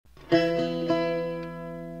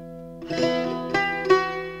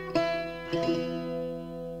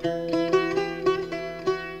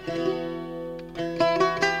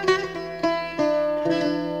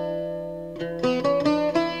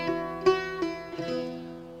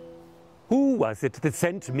was it that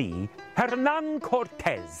sent me, Hernan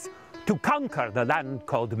Cortes, to conquer the land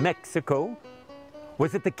called Mexico?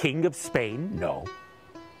 Was it the King of Spain? No.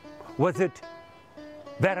 Was it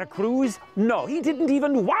Veracruz? No, he didn't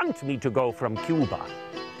even want me to go from Cuba.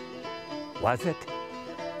 Was it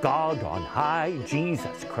God on high,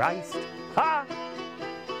 Jesus Christ? Ha!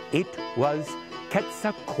 It was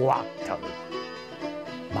Quetzalcoatl.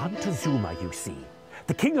 Montezuma, you see,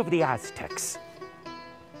 the king of the Aztecs,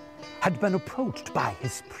 had been approached by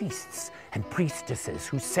his priests and priestesses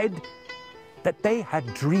who said that they had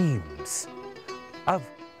dreams of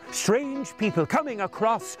strange people coming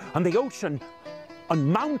across on the ocean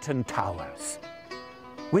on mountain towers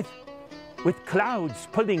with clouds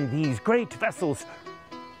pulling these great vessels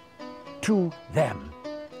to them.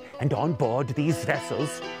 And on board these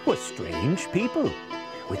vessels were strange people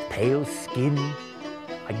with pale skin,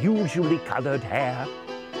 unusually colored hair,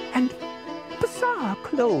 and bizarre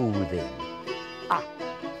clothing. Ah,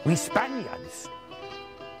 we Spaniards.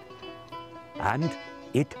 And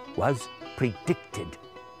it was predicted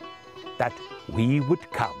that we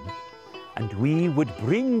would come and we would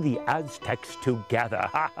bring the Aztecs together.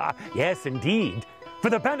 Ha ha! Yes, indeed,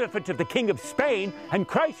 for the benefit of the King of Spain and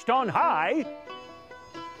Christ on high.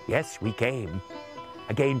 Yes, we came.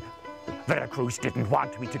 Again, Veracruz didn't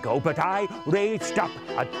want me to go, but I raised up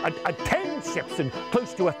 10 ships and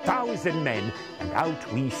close to 1,000 men, and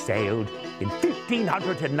out we sailed in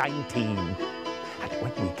 1519. And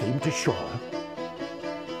when we came to shore,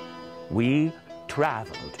 we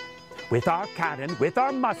traveled with our cannon, with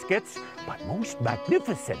our muskets, but most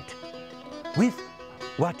magnificent, with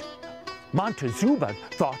what Montezuma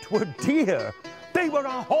thought were deer. They were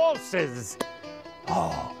our horses.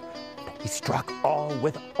 Oh, they struck all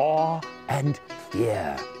with awe and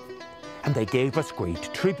fear. And they gave us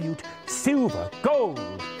great tribute, silver, gold,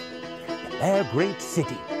 in their great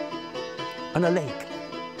city, on a lake,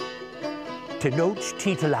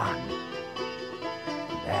 Tenochtitlan.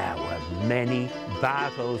 There were many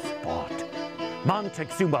battles fought.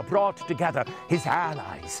 Montezuma brought together his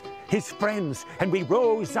allies, his friends, and we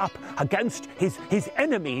rose up against his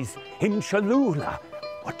enemies in Cholula.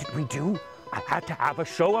 What did we do? I had to have a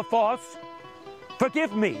show of force.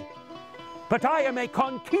 Forgive me, but I am a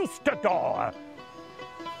conquistador.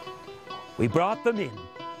 We brought them in,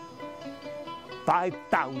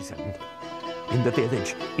 5,000 in the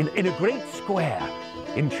village, in a great square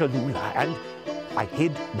in Cholula, and I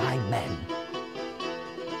hid my men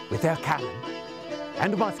with their cannon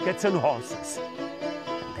and muskets and horses.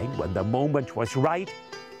 And then when the moment was right,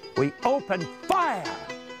 we opened fire.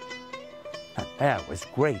 And there was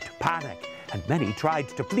great panic, and many tried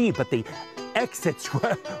to flee, but the exits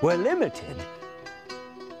were limited.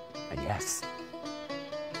 And yes,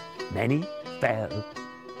 many fell.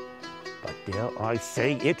 But dare I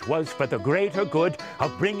say, it was for the greater good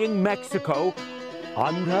of bringing Mexico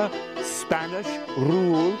under Spanish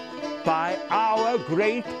rule by our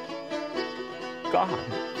great God.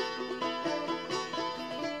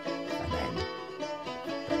 And then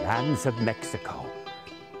the lands of Mexico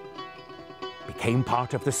became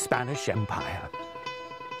part of the Spanish Empire.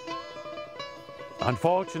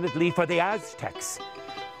 Unfortunately for the Aztecs,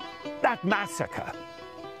 that massacre,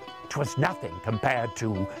 it was nothing compared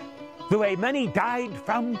to the way many died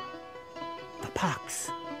from the pox,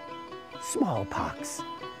 smallpox.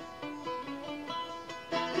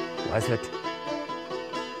 Was it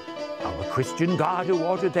our Christian God who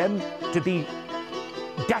ordered them to be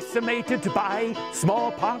decimated by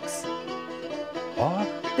smallpox, or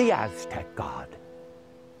the Aztec God?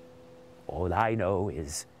 All I know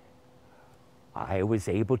is I was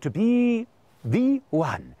able to be the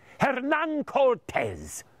one, Hernan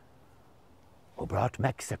Cortes, who brought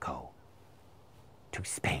Mexico to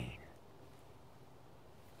Spain.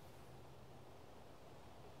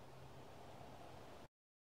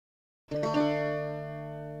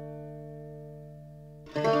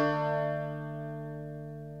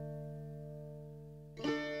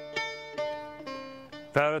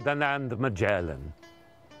 Ferdinand Magellan.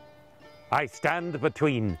 I stand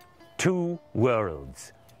between two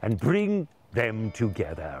worlds and bring them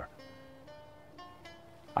together.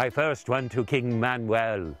 I first went to King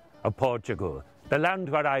Manuel of Portugal, the land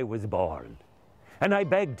where I was born, and I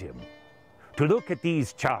begged him to look at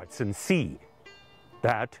these charts and see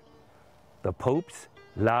that the Pope's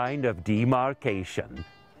line of demarcation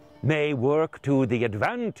may work to the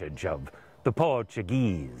advantage of the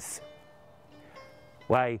Portuguese.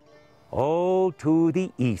 Why, all to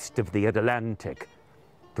the east of the Atlantic,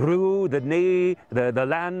 through the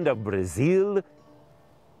land of Brazil,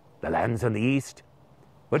 the lands on the east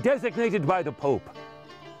were designated by the Pope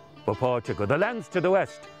for Portugal. The lands to the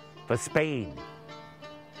west for Spain.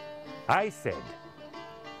 I said,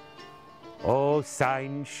 "Oh,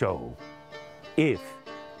 signs show, if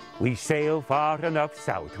we sail far enough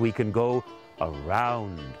south, we can go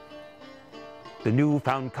around the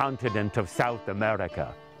newfound continent of South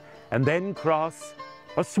America, and then cross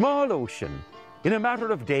a small ocean in a matter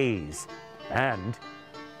of days, and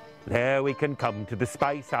there we can come to the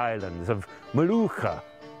Spice Islands of Molucca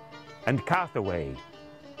and Cathay."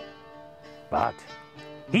 But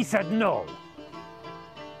he said no,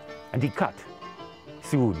 and he cut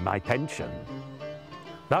soon my pension.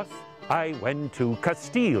 Thus I went to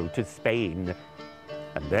Castile, to Spain,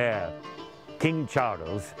 and there King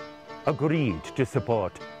Charles agreed to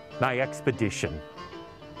support my expedition.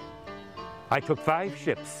 I took 5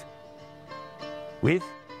 ships with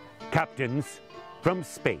captains from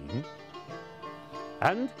Spain,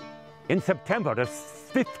 and in September of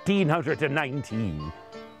 1519,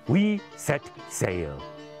 we set sail.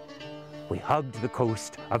 We hugged the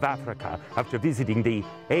coast of Africa after visiting the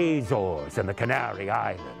Azores and the Canary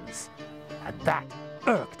Islands, and that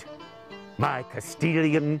irked my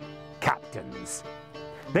Castilian captains.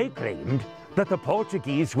 They claimed that the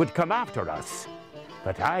Portuguese would come after us,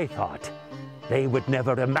 but I thought they would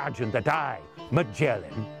never imagine that I,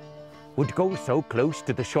 Magellan, would go so close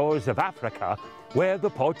to the shores of Africa where the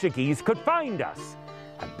Portuguese could find us,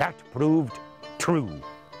 and that proved true.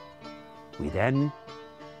 We then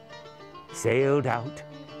sailed out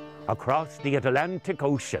across the Atlantic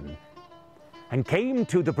Ocean and came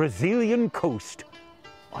to the Brazilian coast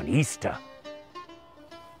on Easter.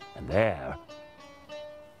 And there,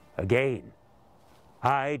 again,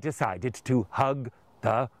 I decided to hug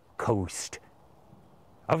the coast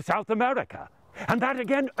of South America, and that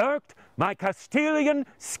again irked my Castilian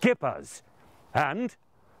skippers, and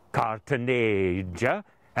Cartagena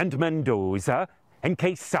and Mendoza and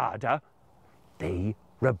Quesada, they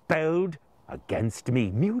rebelled against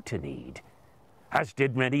me, mutinied, as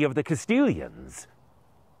did many of the Castilians.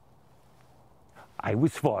 I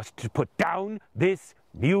was forced to put down this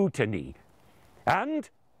mutiny and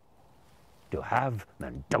to have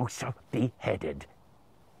Mendoza beheaded.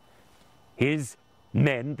 His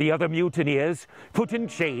men, the other mutineers, put in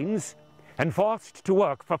chains and forced to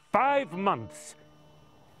work for 5 months.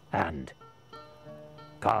 And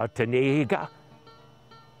Cartagena,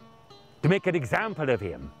 to make an example of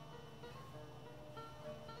him,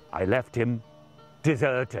 I left him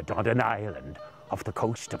deserted on an island off the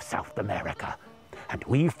coast of South America, and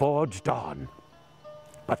we forged on.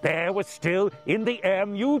 But there was still in the air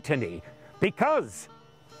mutiny, because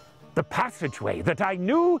the passageway that I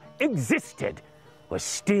knew existed was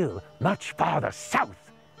still much farther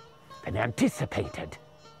south than anticipated.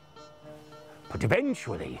 But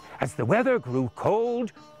eventually, as the weather grew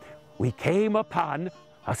cold, we came upon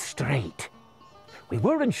a strait. We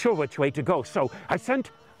weren't sure which way to go, so I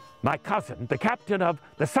sent my cousin, the captain of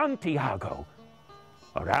the Santiago,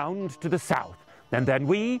 around to the south. And then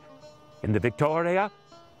we, in the Victoria,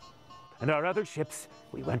 and our other ships,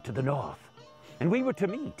 we went to the north. And we were to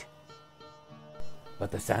meet.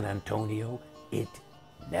 But the San Antonio, it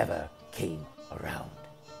never came around.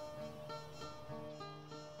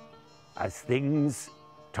 As things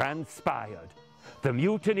transpired, the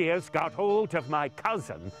mutineers got hold of my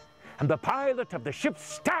cousin, and the pilot of the ship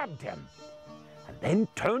stabbed him, and then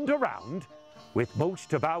turned around with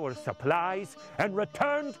most of our supplies and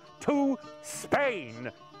returned to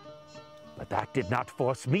Spain. But that did not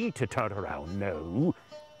force me to turn around, no.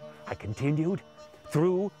 I continued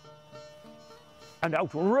through an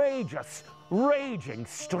outrageous, raging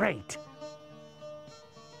strait.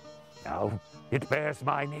 Now, it bears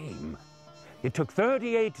my name. It took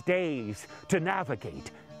 38 days to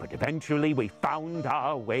navigate, but eventually we found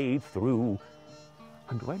our way through.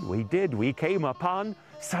 And when we did, we came upon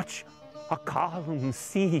such a calm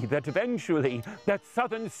sea that eventually that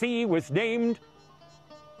southern sea was named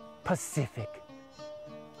Pacific.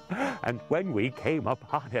 And when we came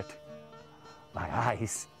upon it, my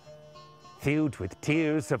eyes filled with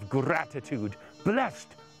tears of gratitude. Blessed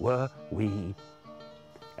were we.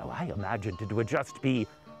 Now, I imagined it would just be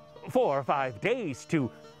 4 or 5 days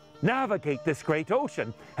to navigate this great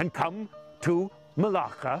ocean and come to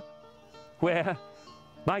Malacca, where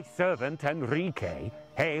my servant Enrique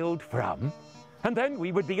hailed from, and then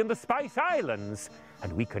we would be in the Spice Islands,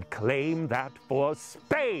 and we could claim that for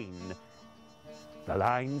Spain. The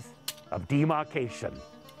lines of demarcation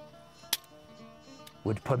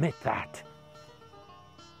would permit that.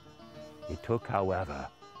 It took, however,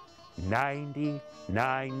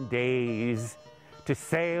 99 days to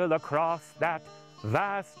sail across that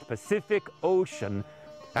vast Pacific Ocean,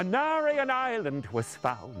 and nary an island was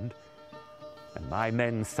found. and my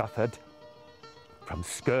men suffered from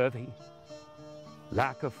scurvy,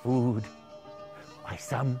 lack of food. Why,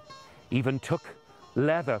 some even took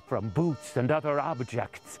leather from boots and other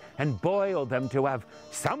objects and boiled them to have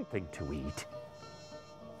something to eat.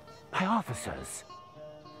 My officers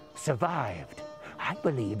survived. I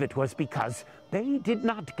believe it was because they did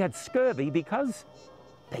not get scurvy because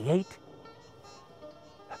they ate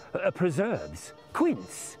preserves,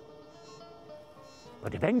 quince.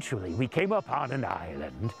 But eventually we came upon an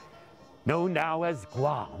island, known now as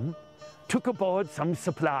Guam, took aboard some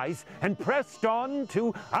supplies, and pressed on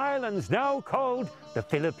to islands now called the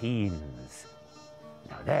Philippines.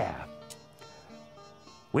 Now there,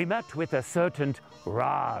 we met with a certain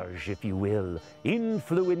Raj, if you will,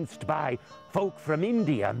 influenced by folk from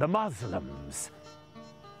India and the Muslims.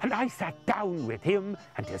 And I sat down with him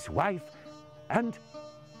and his wife and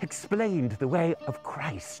explained the way of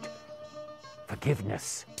Christ,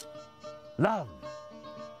 forgiveness, love,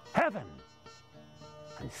 heaven.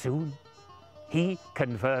 And soon he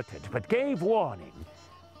converted, but gave warning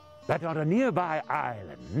that on a nearby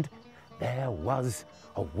island there was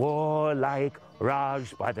a warlike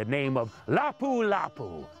Raj by the name of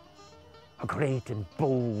Lapu-Lapu, a great and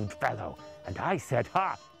bold fellow. And I said,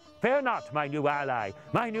 "Ha, fear not, my new ally,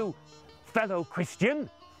 my new fellow Christian.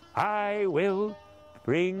 I will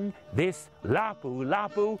bring this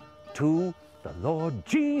Lapu-Lapu to the Lord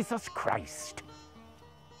Jesus Christ."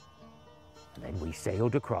 And then we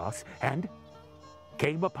sailed across and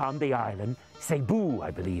came upon the island, Cebu, I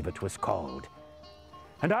believe it was called.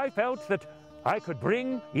 And I felt that I could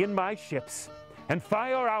bring in my ships and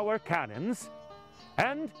fire our cannons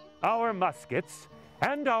and our muskets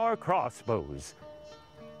and our crossbows.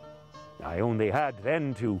 I only had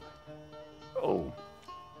then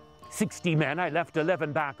 60 men. I left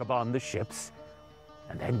 11 back upon the ships,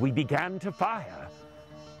 and then we began to fire.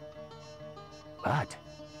 But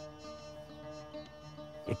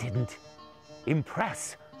it didn't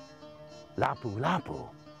impress Lapu-Lapu.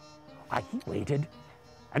 He waited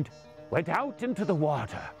and went out into the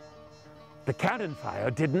water. The cannon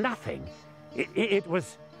fire did nothing. It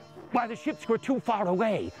was, why, the ships were too far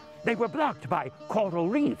away. They were blocked by coral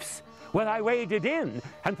reefs. Well, I waded in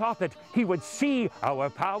and thought that he would see our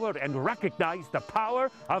power and recognize the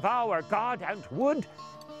power of our God, and would,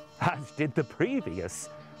 as did the previous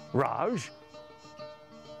Raj,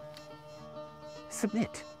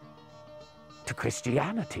 submit to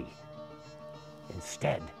Christianity.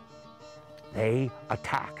 Instead, they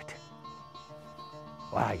attacked.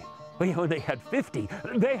 Why, we only had 50.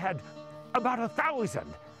 They had about 1,000.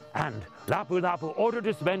 And Lapu-Lapu ordered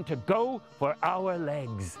his men to go for our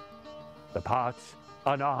legs, the parts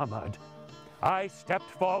unarmored. I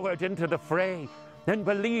stepped forward into the fray and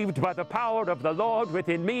believed by the power of the Lord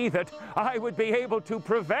within me that I would be able to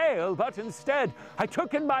prevail, but instead I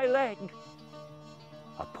took in my leg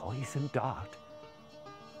a poison dart.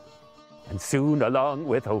 And soon, along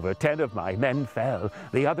with over 10 of my men, fell.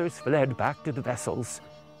 The others fled back to the vessels.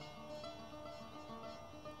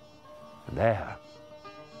 And there,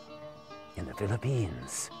 in the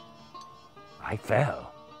Philippines, I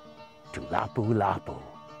fell to Lapu-Lapu.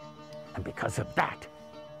 And because of that,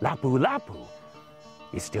 Lapu-Lapu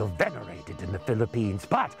is still venerated in the Philippines.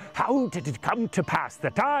 But how did it come to pass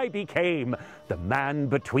that I became the man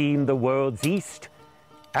between the worlds east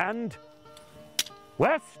and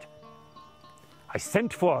west? I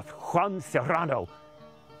sent forth Juan Serrano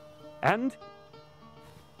and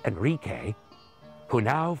Enrique, who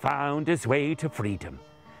now found his way to freedom.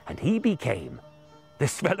 And he became,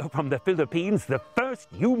 this fellow from the Philippines, the first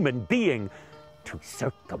human being to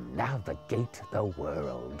circumnavigate the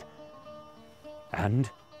world. And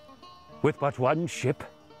with but one ship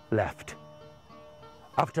left,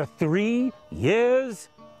 after 3 years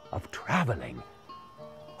of traveling,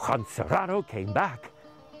 Juan Serrano came back.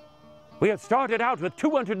 We had started out with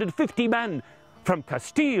 250 men from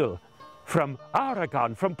Castile, from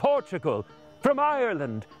Aragon, from Portugal, from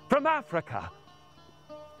Ireland, from Africa.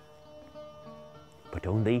 But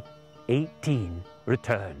only 18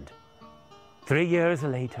 returned 3 years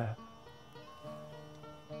later.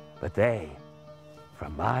 But they,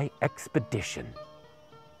 from my expedition,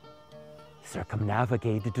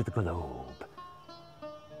 circumnavigated the globe.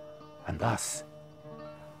 And thus,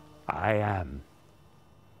 I am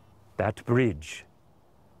that bridge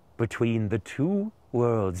between the two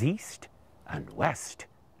worlds, east and west,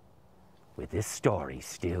 with this story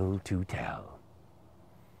still to tell.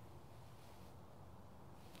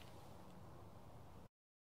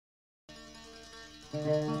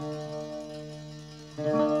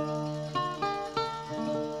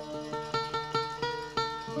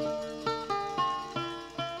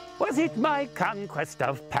 Was it my conquest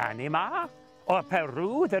of Panama or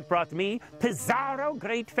Peru that brought me Pizarro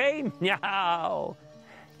great fame? No.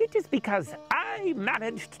 It is because I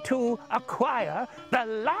managed to acquire the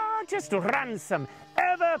largest ransom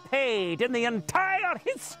ever paid in the entire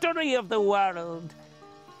history of the world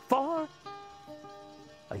for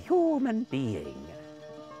a human being.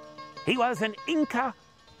 He was an Inca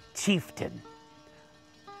chieftain,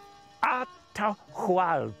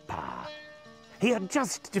 Atahualpa. He had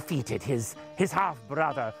just defeated his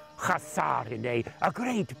half-brother Khazar in a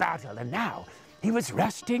great battle, and now he was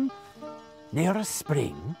resting near a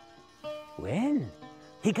spring when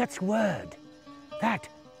he gets word that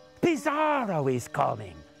Pizarro is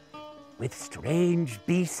coming with strange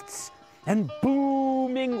beasts and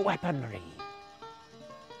booming weaponry.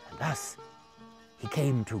 And thus he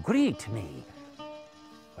came to greet me.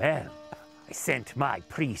 Well, I sent my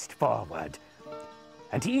priest forward,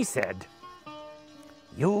 and he said,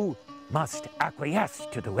 "You must acquiesce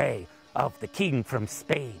to the way of the king from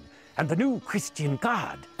Spain and the new Christian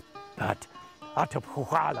God." But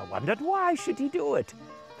Atahualpa wondered why should he do it.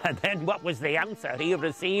 And then what was the answer he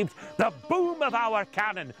received? The boom of our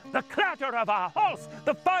cannon, the clatter of our horse,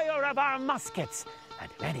 the fire of our muskets.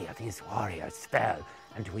 And many of his warriors fell,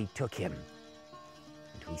 and we took him.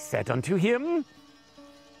 And we said unto him,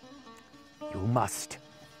 "You must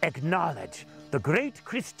acknowledge the great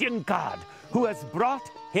Christian God who has brought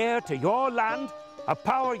here to your land a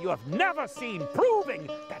power you have never seen, proving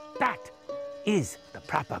that that is the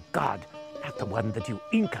proper God, not the one that you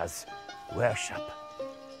Incas worship."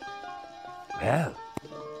 Well,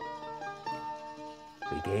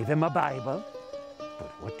 we gave him a Bible,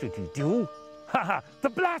 but what did he do? The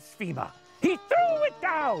blasphemer! He threw it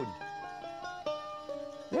down!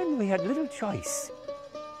 Then we had little choice.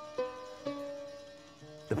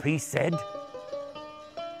 The priest said,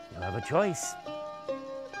 "You have a choice.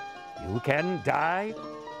 You can die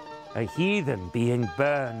a heathen being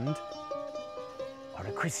burned, or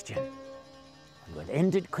a Christian, and we'll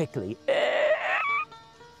end it quickly."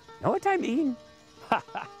 Know what I mean?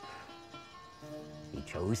 He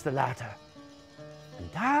chose the latter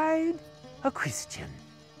and died a Christian.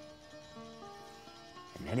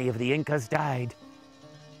 And many of the Incas died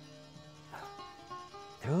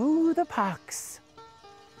through the parks.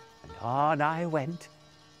 And on I went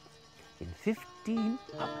in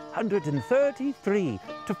 1533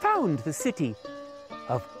 to found the city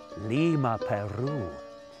of Lima, Peru.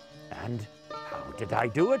 And how did I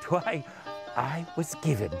do it? Why, I was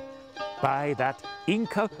given by that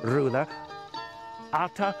Inca ruler,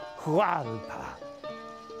 Atahualpa,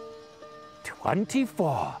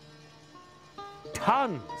 24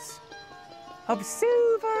 tons of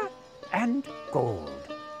silver and gold,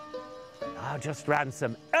 the largest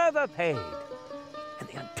ransom ever paid in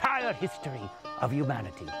the entire history of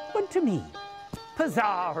humanity, went to me,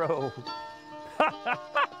 Pizarro.